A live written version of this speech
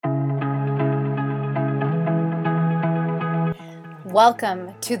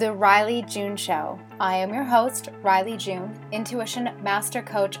Welcome to the Riley June Show. I am your host, Riley June, intuition master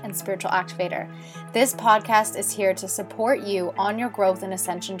coach and spiritual activator. This podcast is here to support you on your growth and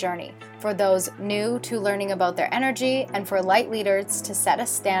ascension journey, for those new to learning about their energy and for light leaders to set a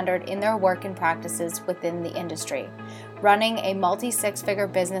standard in their work and practices within the industry. Running a multi-six-figure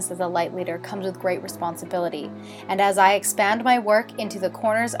business as a light leader comes with great responsibility, and as I expand my work into the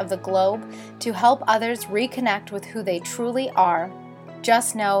corners of the globe to help others reconnect with who they truly are,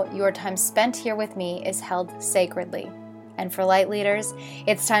 just know your time spent here with me is held sacredly. And for light leaders,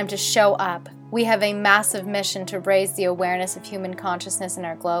 it's time to show up. We have a massive mission to raise the awareness of human consciousness in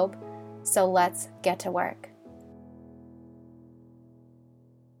our globe, so let's get to work.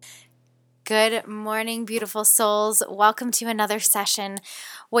 Good morning, beautiful souls. Welcome to another session.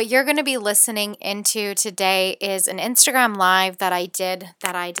 What you're going to be listening into today is an Instagram live that I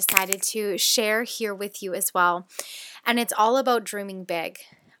decided to share here with you as well. And it's all about dreaming big.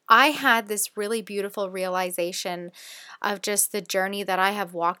 I had this really beautiful realization of just the journey that I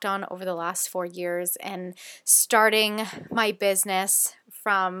have walked on over the last 4 years and starting my business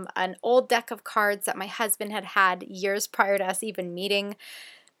from an old deck of cards that my husband had had years prior to us even meeting,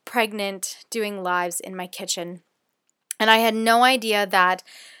 pregnant, doing lives in my kitchen. And I had no idea that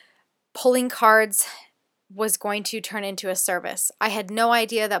pulling cards was going to turn into a service. I had no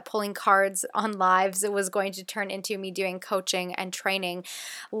idea that pulling cards on lives was going to turn into me doing coaching and training,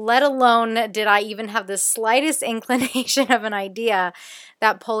 let alone did I even have the slightest inclination of an idea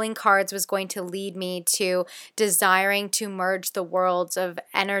that pulling cards was going to lead me to desiring to merge the worlds of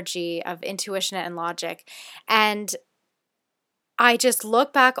energy, of intuition and logic. And I just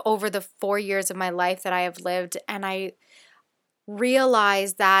look back over the 4 years of my life that I have lived, and I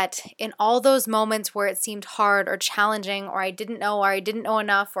realize that in all those moments where it seemed hard or challenging, or I didn't know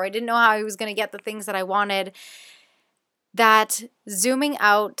enough, or I didn't know how I was going to get the things that I wanted, that zooming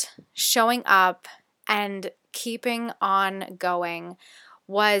out, showing up, and keeping on going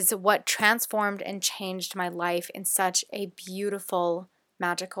was what transformed and changed my life in such a beautiful,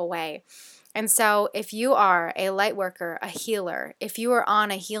 magical way. And so if you are a light worker, a healer, if you are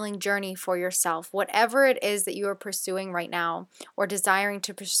on a healing journey for yourself, whatever it is that you are pursuing right now or desiring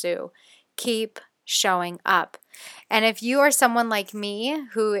to pursue, keep showing up. And if you are someone like me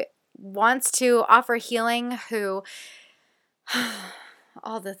who wants to offer healing, who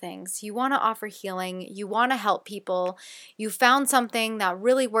all the things. You want to offer healing. You want to help people. You found something that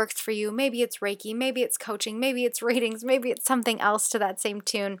really works for you. Maybe it's Reiki. Maybe it's coaching. Maybe it's readings. Maybe it's something else to that same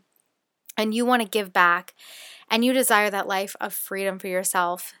tune. And you want to give back, and you desire that life of freedom for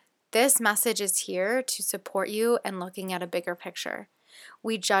yourself, this message is here to support you in looking at a bigger picture.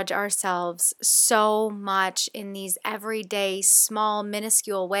 We judge ourselves so much in these everyday, small,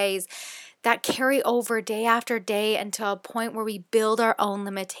 minuscule ways that carry over day after day until a point where we build our own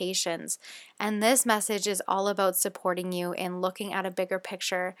limitations. And this message is all about supporting you in looking at a bigger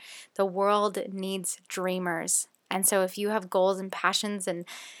picture. The world needs dreamers. And so if you have goals and passions and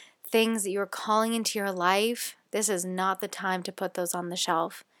things that you're calling into your life, this is not the time to put those on the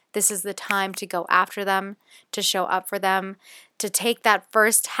shelf. This is the time to go after them, to show up for them, to take that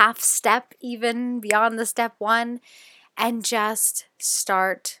first half step, even beyond the step one, and just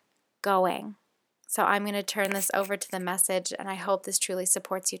start going. So I'm going to turn this over to the message, and I hope this truly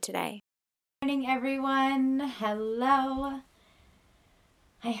supports you today. Good morning, everyone. Hello.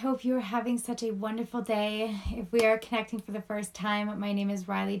 I hope you are having such a wonderful day. If we are connecting for the first time, my name is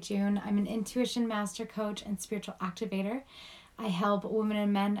Riley June. I'm an intuition master coach and spiritual activator. I help women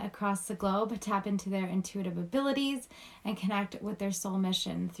and men across the globe tap into their intuitive abilities and connect with their soul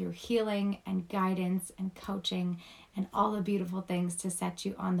mission through healing and guidance and coaching and all the beautiful things to set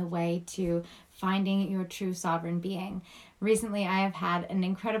you on the way to finding your true sovereign being. Recently, I have had an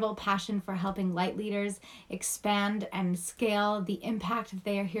incredible passion for helping light leaders expand and scale the impact that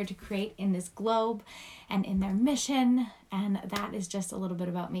they are here to create in this globe and in their mission. And that is just a little bit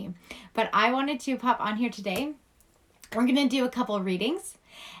about me. But I wanted to pop on here today. We're going to do a couple of readings.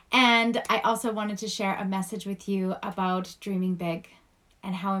 And I also wanted to share a message with you about dreaming big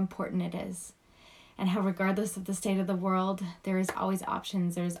and how important it is. And how regardless of the state of the world, there is always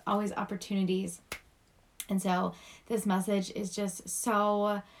options. There's always opportunities. And so this message is just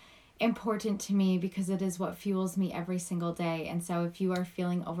so important to me because it is what fuels me every single day. And so if you are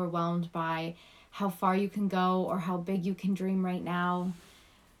feeling overwhelmed by how far you can go or how big you can dream right now,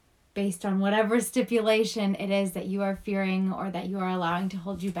 based on whatever stipulation it is that you are fearing or that you are allowing to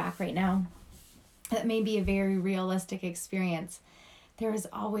hold you back right now, that may be a very realistic experience. There is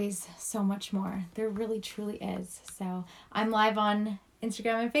always so much more. There really, truly is. So I'm live on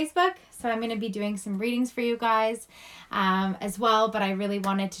Instagram and Facebook. So I'm going to be doing some readings for you guys as well. But I really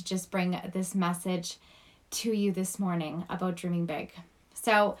wanted to just bring this message to you this morning about dreaming big.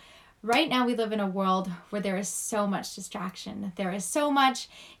 So right now we live in a world where there is so much distraction. There is so much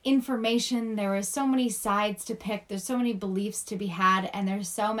information. There are so many sides to pick. There's so many beliefs to be had. And there's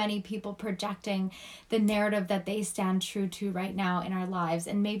so many people projecting the narrative that they stand true to right now in our lives.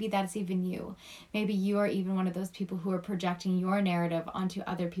 And maybe that's even you. Maybe you are even one of those people who are projecting your narrative onto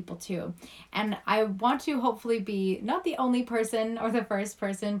other people too. And I want to hopefully be not the only person or the first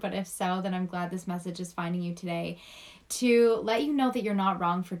person, but if so, then I'm glad this message is finding you today, to let you know that you're not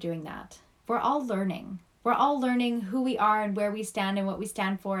wrong for doing that. We're all learning. We're all learning who we are and where we stand and what we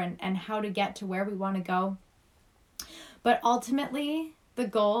stand for and how to get to where we want to go. But ultimately, the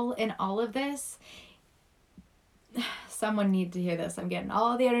goal in all of this, someone needs to hear this. I'm getting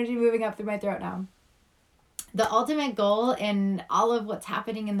all the energy moving up through my throat now. The ultimate goal in all of what's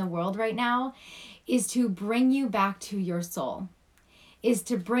happening in the world right now is to bring you back to your soul, is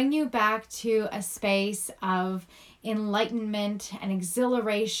to bring you back to a space of enlightenment and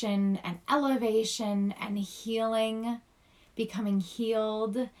exhilaration and elevation and healing, becoming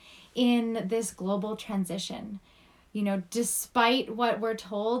healed in this global transition. You know, despite what we're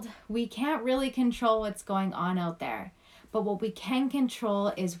told, we can't really control what's going on out there. But what we can control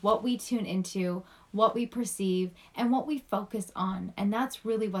is what we tune into, what we perceive, and what we focus on. And that's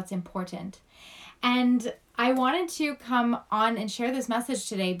really what's important. And I wanted to come on and share this message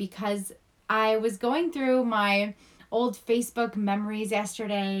today because I was going through my old Facebook memories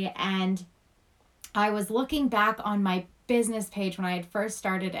yesterday, and I was looking back on my business page when I had first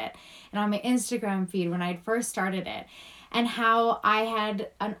started it, and on my Instagram feed when I had first started it, and how I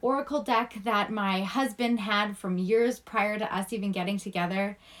had an oracle deck that my husband had from years prior to us even getting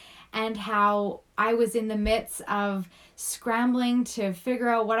together, and how I was in the midst of scrambling to figure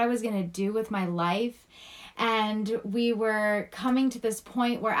out what I was going to do with my life. And we were coming to this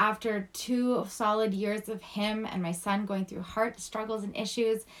point where after 2 solid years of him and my son going through heart struggles and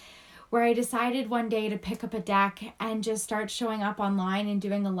issues, where I decided one day to pick up a deck and just start showing up online and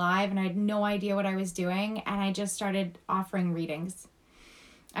doing a live, and I had no idea what I was doing, and I just started offering readings.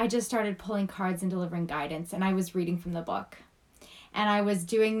 I just started pulling cards and delivering guidance, and I was reading from the book. And I was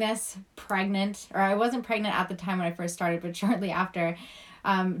doing this pregnant, or I wasn't pregnant at the time when I first started, but shortly after,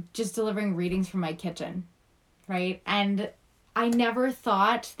 just delivering readings from my kitchen, right? And I never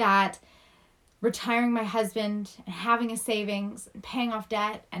thought that retiring my husband and having a savings and paying off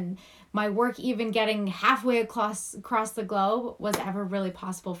debt and my work even getting halfway across the globe was ever really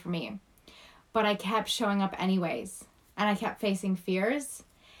possible for me. But I kept showing up anyways, and I kept facing fears,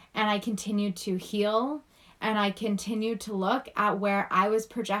 and I continued to heal, and I continued to look at where I was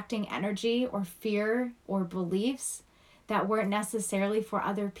projecting energy or fear or beliefs that weren't necessarily for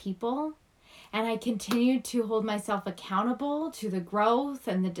other people. And I continued to hold myself accountable to the growth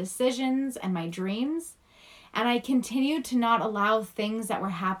and the decisions and my dreams. And I continued to not allow things that were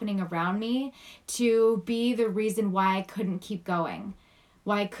happening around me to be the reason why I couldn't keep going,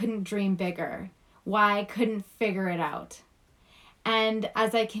 why I couldn't dream bigger, why I couldn't figure it out. And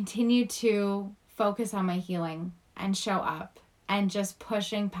as I continued to focus on my healing and show up and just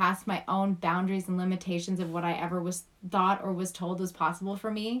pushing past my own boundaries and limitations of what I ever was thought or was told was possible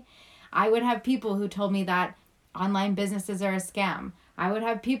for me, I would have people who told me that online businesses are a scam. I would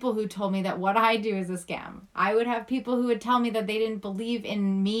have people who told me that what I do is a scam. I would have people who would tell me that they didn't believe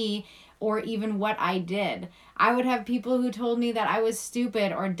in me or even what I did. I would have people who told me that I was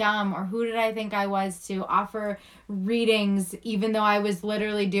stupid or dumb, or who did I think I was to offer readings even though I was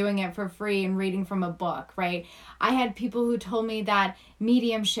literally doing it for free and reading from a book, right? I had people who told me that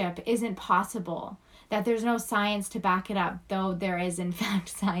mediumship isn't possible, that there's no science to back it up, though there is in fact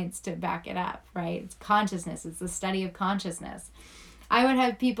science to back it up, right? It's consciousness. It's the study of consciousness. I would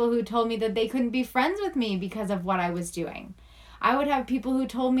have people who told me that they couldn't be friends with me because of what I was doing. I would have people who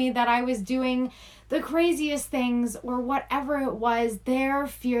told me that I was doing the craziest things or whatever it was, their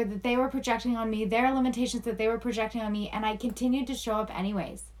fear that they were projecting on me, their limitations that they were projecting on me, and I continued to show up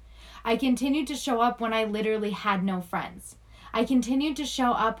anyways. I continued to show up when I literally had no friends. I continued to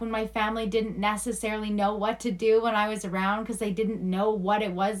show up when my family didn't necessarily know what to do when I was around because they didn't know what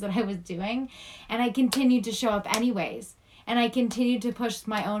it was that I was doing. And I continued to show up anyways. And I continued to push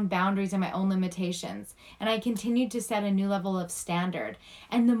my own boundaries and my own limitations. And I continued to set a new level of standard.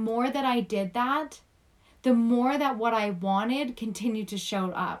 And the more that I did that, the more that what I wanted continued to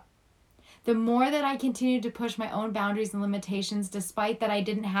show up. The more that I continued to push my own boundaries and limitations, despite that I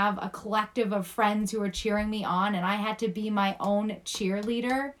didn't have a collective of friends who were cheering me on, and I had to be my own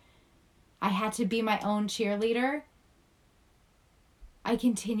cheerleader. I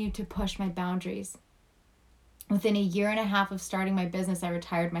continued to push my boundaries. Within a year and a half of starting my business, I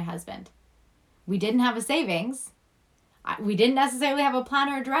retired my husband. We didn't have a savings. We didn't necessarily have a plan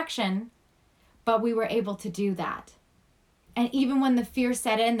or a direction, but we were able to do that. And even when the fear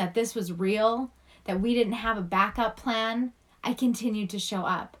set in that this was real, that we didn't have a backup plan, I continued to show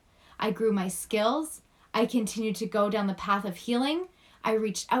up. I grew my skills. I continued to go down the path of healing. I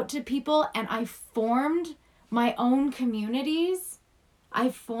reached out to people and I formed my own communities.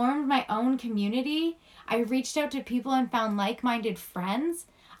 I reached out to people and found like-minded friends.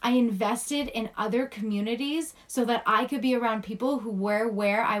 I invested in other communities so that I could be around people who were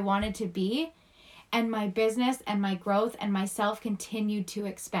where I wanted to be. And my business and my growth and myself continued to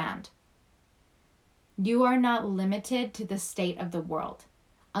expand. You are not limited to the state of the world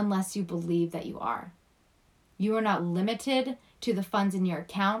unless you believe that you are. You are not limited to the funds in your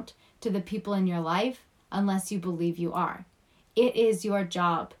account, to the people in your life, unless you believe you are. It is your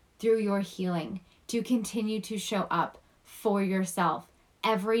job through your healing to continue to show up for yourself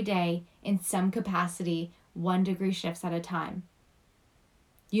every day in some capacity, 1 degree shifts at a time.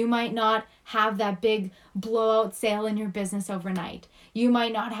 You might not have that big blowout sale in your business overnight. You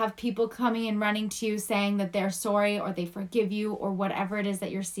might not have people coming and running to you saying that they're sorry or they forgive you or whatever it is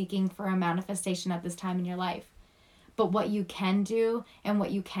that you're seeking for a manifestation at this time in your life. But what you can do and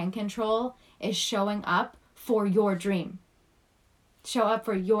what you can control is showing up for your dream. Show up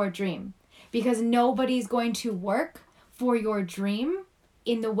for your dream. Because nobody's going to work for your dream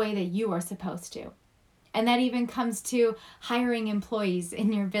in the way that you are supposed to. And that even comes to hiring employees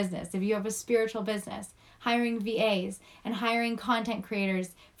in your business. If you have a spiritual business, hiring VAs and hiring content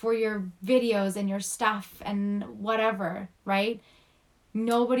creators for your videos and your stuff and whatever, right?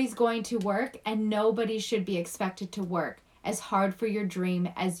 Nobody's going to work and nobody should be expected to work as hard for your dream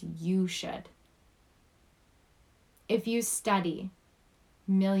as you should. If you study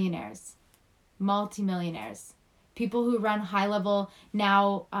millionaires, multimillionaires, people who run high-level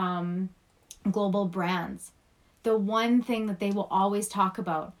now global brands, the one thing that they will always talk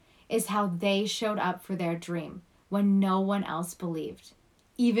about is how they showed up for their dream when no one else believed.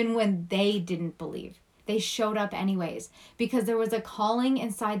 Even when they didn't believe, they showed up anyways because there was a calling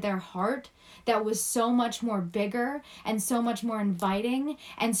inside their heart that was so much more bigger and so much more inviting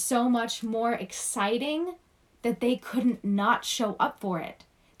and so much more exciting that they couldn't not show up for it.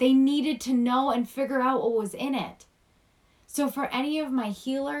 They needed to know and figure out what was in it. So for any of my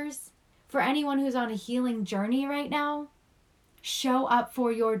healers, for anyone who's on a healing journey right now, show up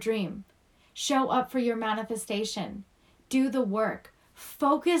for your dream. Show up for your manifestation. Do the work.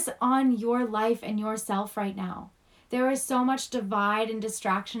 Focus on your life and yourself right now. There is so much divide and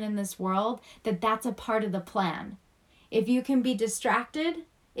distraction in this world that's a part of the plan. If you can be distracted,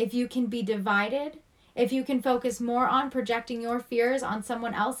 if you can be divided, if you can focus more on projecting your fears on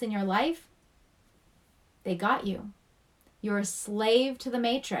someone else in your life, they got you. You're a slave to the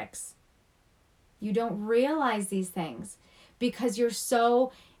matrix. You don't realize these things because you're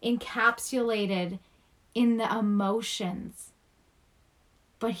so encapsulated in the emotions.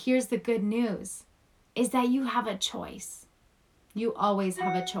 But here's the good news, is that you have a choice. You always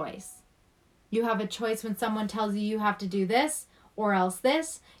have a choice. You have a choice when someone tells you you have to do this or else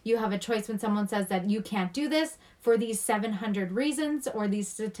this. You have a choice when someone says that you can't do this for these 700 reasons or these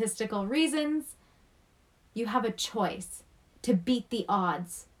statistical reasons. You have a choice to beat the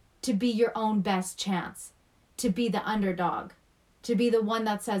odds, to be your own best chance, to be the underdog, to be the one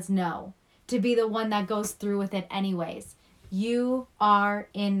that says no, to be the one that goes through with it anyways. You are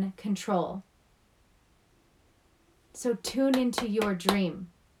in control. So tune into your dream.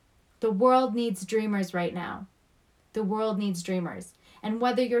 The world needs dreamers right now. The world needs dreamers. And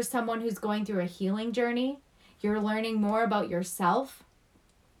whether you're someone who's going through a healing journey, you're learning more about yourself,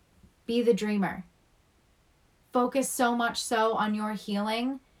 be the dreamer. Focus so much so on your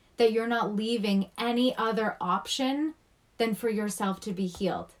healing that you're not leaving any other option than for yourself to be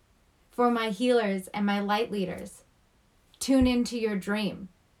healed. For my healers and my light leaders, tune into your dream.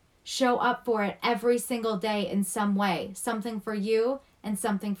 Show up for it every single day in some way, something for you and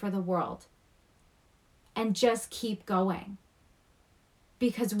something for the world. And just keep going.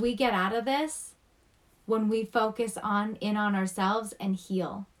 Because we get out of this when we focus in on ourselves and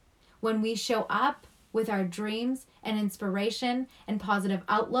heal. When we show up with our dreams and inspiration and positive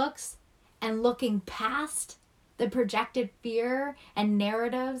outlooks and looking past the projected fear and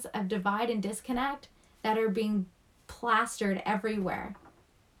narratives of divide and disconnect that are being plastered everywhere.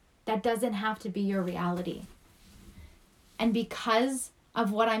 That doesn't have to be your reality. And because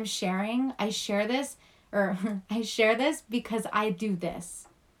of what I'm sharing, I share this because I do this.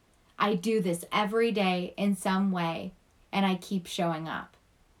 I do this every day in some way and I keep showing up.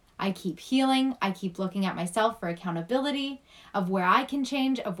 I keep healing. I keep looking at myself for accountability of where I can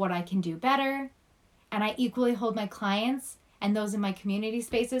change, of what I can do better. And I equally hold my clients and those in my community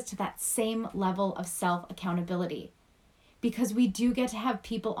spaces to that same level of self-accountability. Because we do get to have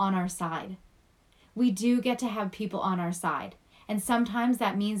people on our side. We do get to have people on our side. And sometimes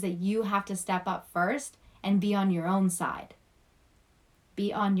that means that you have to step up first and be on your own side.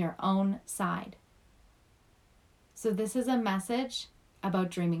 Be on your own side. So this is a message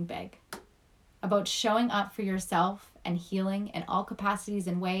about dreaming big, about showing up for yourself and healing in all capacities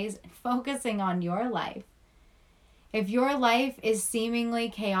and ways and focusing on your life. If your life is seemingly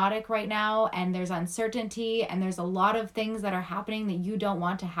chaotic right now and there's uncertainty and there's a lot of things that are happening that you don't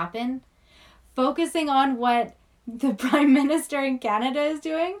want to happen, focusing on what the Prime Minister in Canada is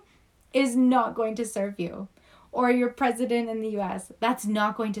doing is not going to serve you. Or your president in the US, that's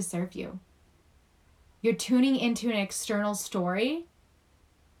not going to serve you. You're tuning into an external story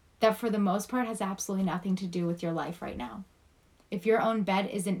that for the most part has absolutely nothing to do with your life right now. If your own bed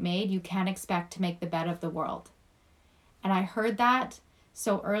isn't made, you can't expect to make the bed of the world. And I heard that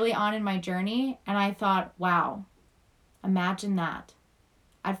so early on in my journey, and I thought, wow, imagine that.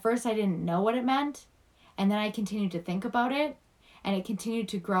 At first, I didn't know what it meant, and then I continued to think about it, and it continued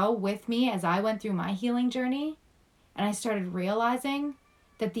to grow with me as I went through my healing journey, and I started realizing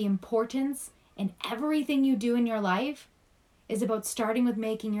that the importance in everything you do in your life is about starting with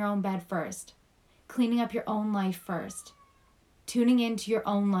making your own bed first, cleaning up your own life first, tuning into your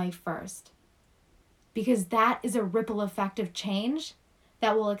own life first. Because that is a ripple effect of change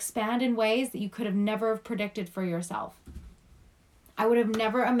that will expand in ways that you could have never have predicted for yourself. I would have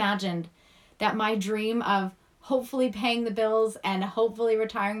never imagined that my dream of hopefully paying the bills and hopefully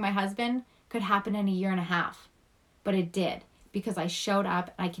retiring my husband could happen in a year and a half. But it did, because I showed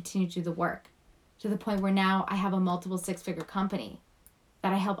up and I continued to do the work to the point where now I have a multiple six-figure company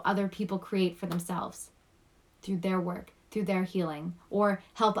that I help other people create for themselves through their work, through their healing, or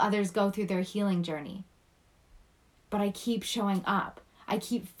help others go through their healing journey. But I keep showing up. I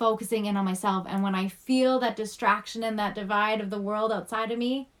keep focusing in on myself. And when I feel that distraction and that divide of the world outside of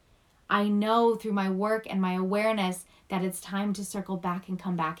me, I know through my work and my awareness that it's time to circle back and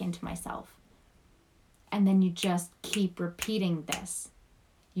come back into myself. And then you just keep repeating this.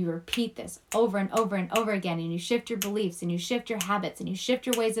 You repeat this over and over and over again, and you shift your beliefs, and you shift your habits, and you shift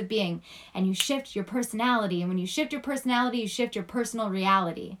your ways of being, and you shift your personality. And when you shift your personality, you shift your personal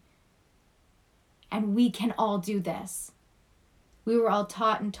reality. And we can all do this. We were all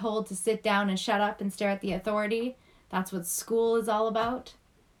taught and told to sit down and shut up and stare at the authority. That's what school is all about,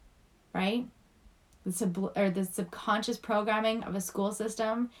 right? The subconscious programming of a school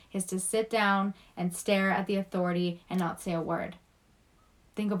system is to sit down and stare at the authority and not say a word.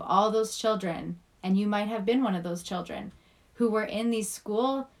 Think of all those children, and you might have been one of those children, who were in these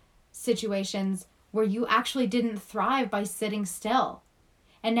school situations where you actually didn't thrive by sitting still.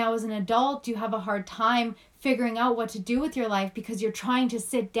 And now as an adult, you have a hard time figuring out what to do with your life because you're trying to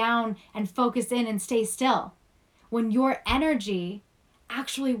sit down and focus in and stay still. When your energy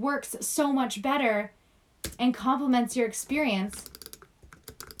actually works so much better and complements your experience.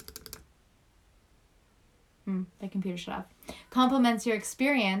 The computer shut off. Complements your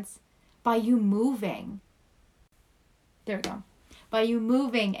experience by you moving. There we go. By you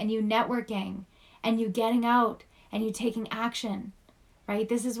moving and you networking and you getting out and you taking action, right?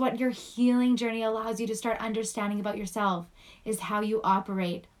 This is what your healing journey allows you to start understanding about yourself, is how you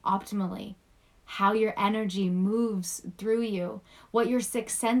operate optimally, how your energy moves through you, what your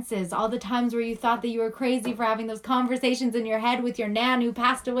sixth sense is, all the times where you thought that you were crazy for having those conversations in your head with your nan who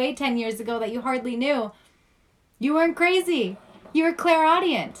passed away 10 years ago that you hardly knew. You weren't crazy. You were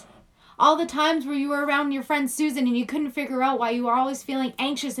clairaudient. All the times where you were around your friend Susan and you couldn't figure out why you were always feeling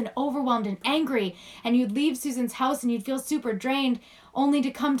anxious and overwhelmed and angry, and you'd leave Susan's house and you'd feel super drained, only to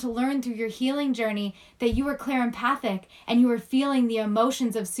come to learn through your healing journey that you were clairempathic and you were feeling the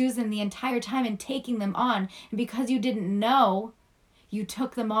emotions of Susan the entire time and taking them on. And because you didn't know, you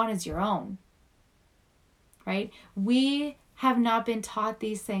took them on as your own. Right? We have not been taught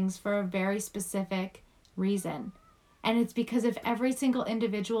these things for a very specific reason. And it's because if every single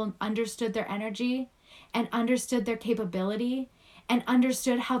individual understood their energy and understood their capability and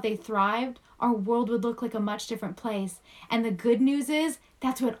understood how they thrived, our world would look like a much different place. And the good news is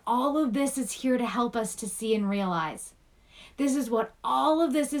that's what all of this is here to help us to see and realize. This is what all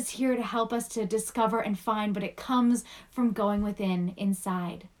of this is here to help us to discover and find, but it comes from going within,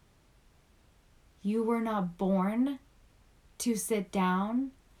 inside. You were not born to sit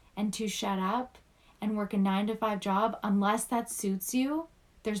down and to shut up and work a 9-to-5 job unless that suits you.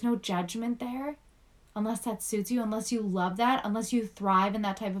 There's no judgment there. unless that suits you, unless you love that, unless you thrive in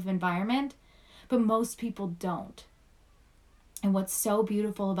that type of environment. But most people don't. And what's so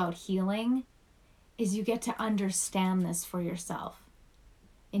beautiful about healing is you get to understand this for yourself.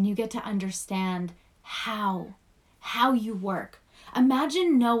 And you get to understand how you work.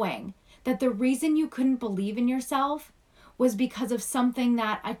 Imagine knowing that the reason you couldn't believe in yourself was because of something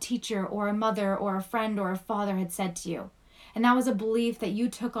that a teacher or a mother or a friend or a father had said to you. And that was a belief that you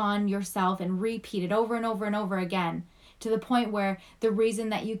took on yourself and repeated over and over and over again, to the point where the reason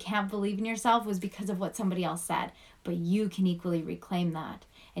that you can't believe in yourself was because of what somebody else said. But you can equally reclaim that.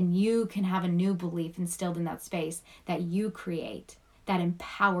 And you can have a new belief instilled in that space that you create, that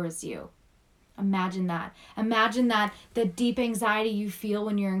empowers you. Imagine that. Imagine that the deep anxiety you feel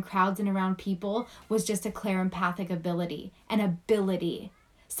when you're in crowds and around people was just a clairempathic ability, an ability,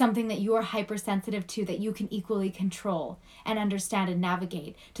 something that you are hypersensitive to, that you can equally control and understand and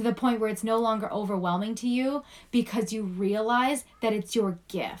navigate, to the point where it's no longer overwhelming to you because you realize that it's your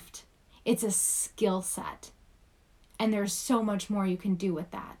gift. It's a skill set. And there's so much more you can do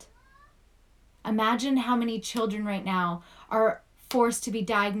with that. Imagine how many children right now are forced to be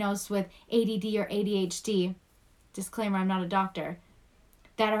diagnosed with ADD or ADHD, disclaimer, I'm not a doctor,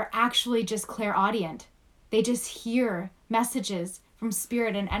 that are actually just clairaudient. They just hear messages from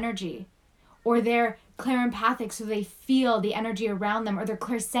spirit and energy. Or they're clairempathic, so they feel the energy around them. Or they're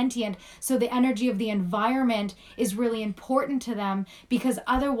clairsentient, so the energy of the environment is really important to them, because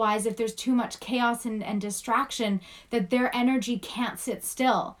otherwise, if there's too much chaos and distraction, that their energy can't sit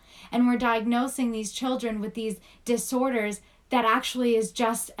still. And we're diagnosing these children with these disorders that actually is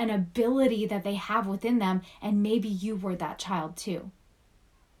just an ability that they have within them, and maybe you were that child too.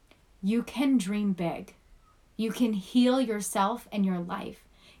 You can dream big. You can heal yourself and your life.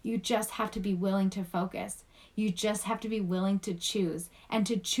 You just have to be willing to focus. You just have to be willing to choose, and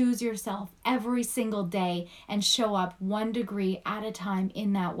to choose yourself every single day and show up 1 degree at a time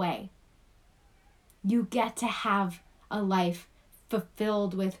in that way. You get to have a life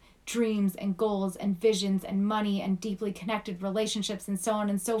fulfilled with dreams and goals and visions and money and deeply connected relationships and so on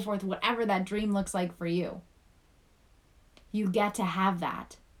and so forth, whatever that dream looks like for you. You get to have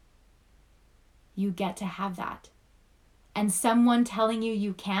that. You get to have that. And someone telling you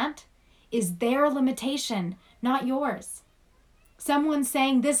you can't is their limitation, not yours. Someone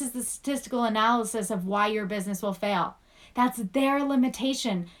saying this is the statistical analysis of why your business will fail. That's their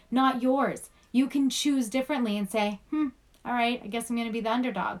limitation, not yours. You can choose differently and say, all right, I guess I'm going to be the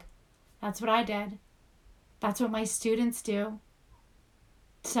underdog. That's what I did. That's what my students do.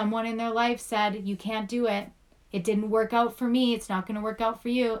 Someone in their life said, you can't do it. It didn't work out for me. It's not going to work out for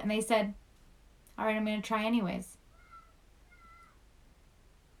you. And they said, all right, I'm going to try anyways.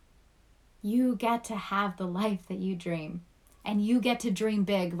 You get to have the life that you dream. And you get to dream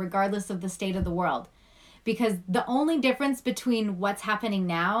big regardless of the state of the world. Because the only difference between what's happening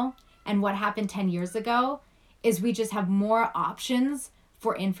now and what happened 10 years ago is we just have more options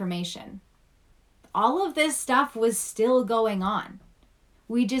for information. All of this stuff was still going on.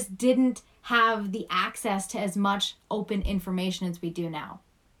 We just didn't have the access to as much open information as we do now.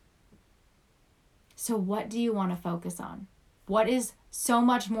 So what do you want to focus on? What is so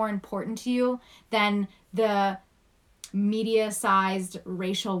much more important to you than the media-sized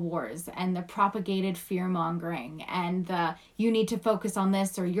racial wars and the propagated fear-mongering and the you need to focus on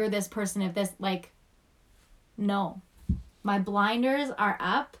this or you're this person if this, no. My blinders are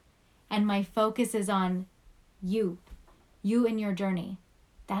up and my focus is on you and your journey.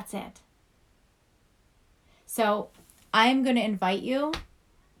 That's it. So I'm going to invite you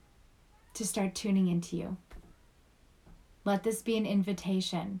to start tuning into you. Let this be an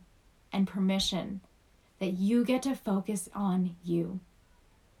invitation and permission that you get to focus on you.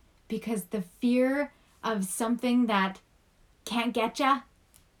 Because the fear of something that can't get ya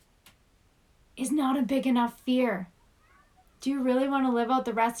is not a big enough fear. Do you really want to live out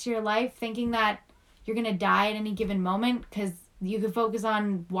the rest of your life thinking that you're going to die at any given moment because you could focus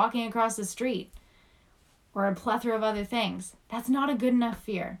on walking across the street or a plethora of other things? That's not a good enough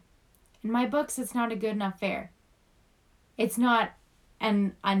fear. In my books, it's not a good enough fear. It's not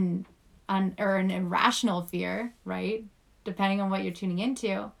an irrational fear, right? Depending on what you're tuning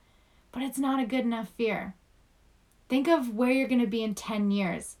into. But it's not a good enough fear. Think of where you're going to be in 10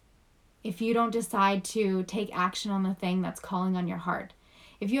 years if you don't decide to take action on the thing that's calling on your heart.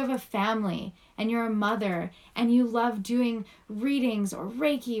 If you have a family and you're a mother and you love doing readings or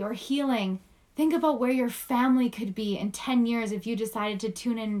Reiki or healing, think about where your family could be in 10 years if you decided to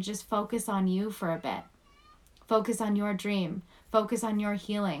tune in and just focus on you for a bit. Focus on your dream. Focus on your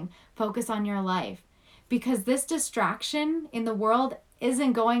healing. Focus on your life. Because this distraction in the world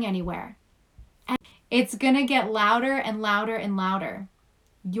isn't going anywhere. And It's going to get louder and louder and louder.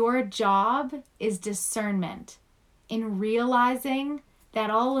 Your job is discernment in realizing that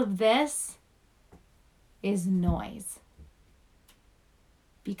all of this is noise.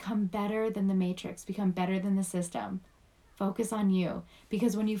 Become better than the matrix. Become better than the system. Focus on you.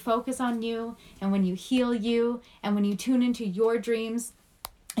 Because when you focus on you and when you heal you and when you tune into your dreams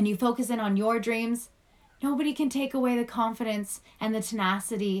and you focus in on your dreams, nobody can take away the confidence and the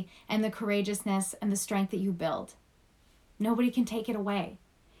tenacity and the courageousness and the strength that you build. Nobody can take it away.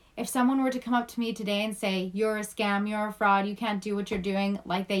 If someone were to come up to me today and say, you're a scam, you're a fraud, you can't do what you're doing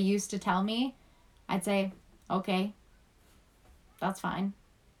like they used to tell me, I'd say, okay, that's fine.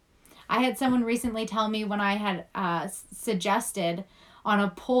 I had someone recently tell me when I had suggested on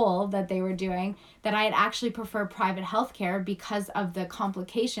a poll that they were doing that I'd actually prefer private healthcare because of the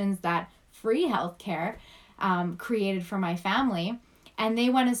complications that free healthcare created for my family. And they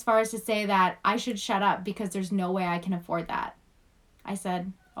went as far as to say that I should shut up because there's no way I can afford that. I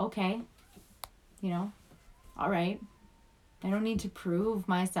said, okay, all right. I don't need to prove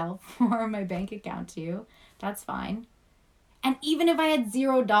myself or my bank account to you. That's fine. And even if I had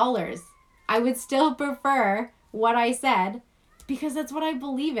 $0, I would still prefer what I said because that's what I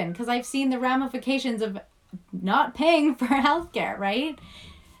believe in, because I've seen the ramifications of not paying for healthcare, right?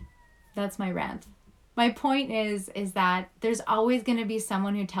 That's my rant. My point is that there's always going to be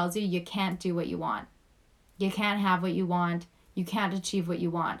someone who tells you you can't do what you want. You can't have what you want. You can't achieve what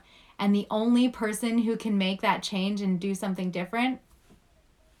you want. And the only person who can make that change and do something different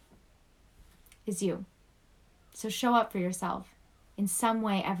is you. So show up for yourself in some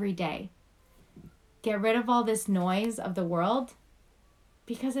way every day. Get rid of all this noise of the world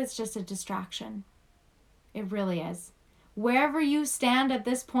because it's just a distraction. It really is. Wherever you stand at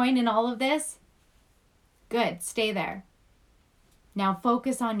this point in all of this, good, stay there. Now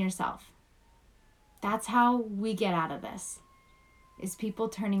focus on yourself. That's how we get out of this, is people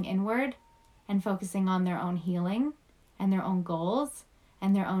turning inward and focusing on their own healing and their own goals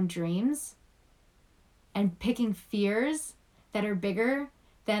and their own dreams and picking fears that are bigger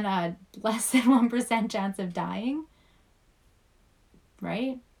than a less than 1% chance of dying,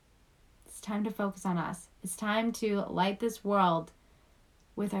 right? It's time to focus on us. It's time to light this world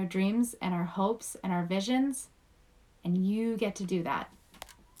with our dreams and our hopes and our visions, and you get to do that,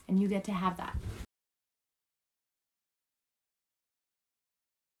 and you get to have that.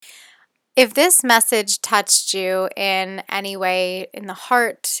 If this message touched you in any way, in the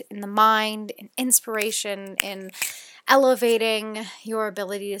heart, in the mind, in inspiration, in elevating your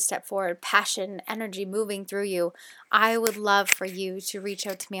ability to step forward, passion, energy moving through you, I would love for you to reach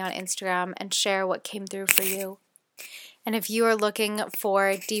out to me on Instagram and share what came through for you. And if you are looking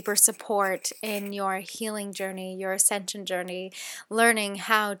for deeper support in your healing journey, your ascension journey, learning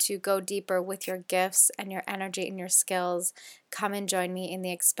how to go deeper with your gifts and your energy and your skills, come and join me in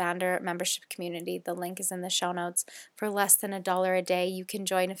the Expander membership community. The link is in the show notes. For less than $1 a day, you can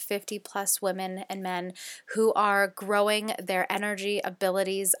join 50 plus women and men who are growing their energy,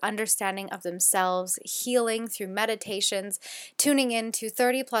 abilities, understanding of themselves, healing through meditations, tuning in to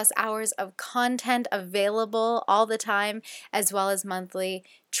 30 plus hours of content available all the time, as well as monthly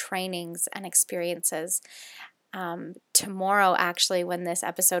trainings and experiences. Tomorrow, actually, when this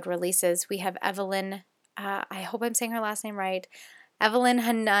episode releases, we have Evelyn, I hope I'm saying her last name right, Evelyn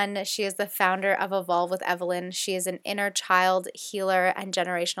Hanun. She is the founder of Evolve with Evelyn. She is an inner child healer and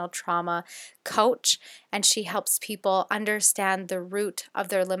generational trauma coach, and she helps people understand the root of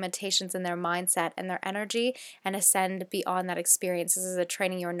their limitations in their mindset and their energy and ascend beyond that experience. This is a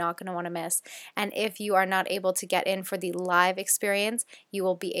training you're not going to want to miss. And if you are not able to get in for the live experience, you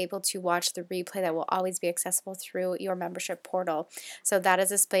will be able to watch the replay that will always be accessible through your membership portal. So that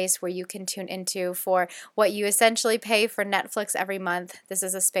is a space where you can tune into for what you essentially pay for Netflix every month. This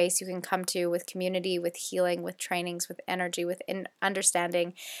is a space you can come to with community, with healing, with trainings, with energy, with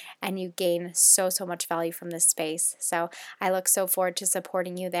understanding, and you gain so much value from this space. So I look so forward to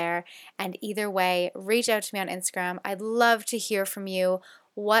supporting you there. And either way, reach out to me on Instagram. I'd love to hear from you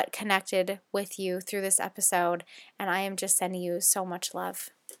what connected with you through this episode. And I am just sending you so much love.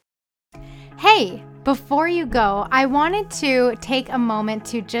 Hey, before you go, I wanted to take a moment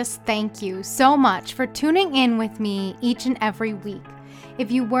to just thank you so much for tuning in with me each and every week.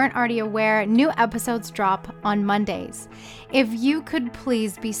 If you weren't already aware, new episodes drop on Mondays. If you could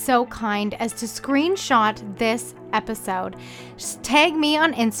please be so kind as to screenshot this episode, just tag me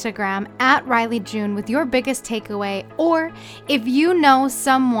on Instagram at Riley June with your biggest takeaway, or if you know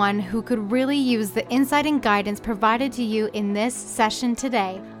someone who could really use the insight and guidance provided to you in this session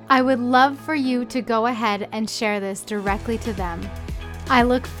today, I would love for you to go ahead and share this directly to them. I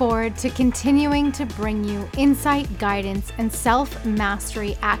look forward to continuing to bring you insight, guidance, and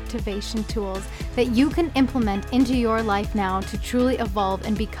self-mastery activation tools that you can implement into your life now to truly evolve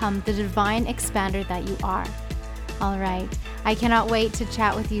and become the divine expander that you are. All right, I cannot wait to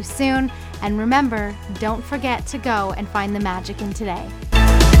chat with you soon. And remember, don't forget to go and find the magic in today.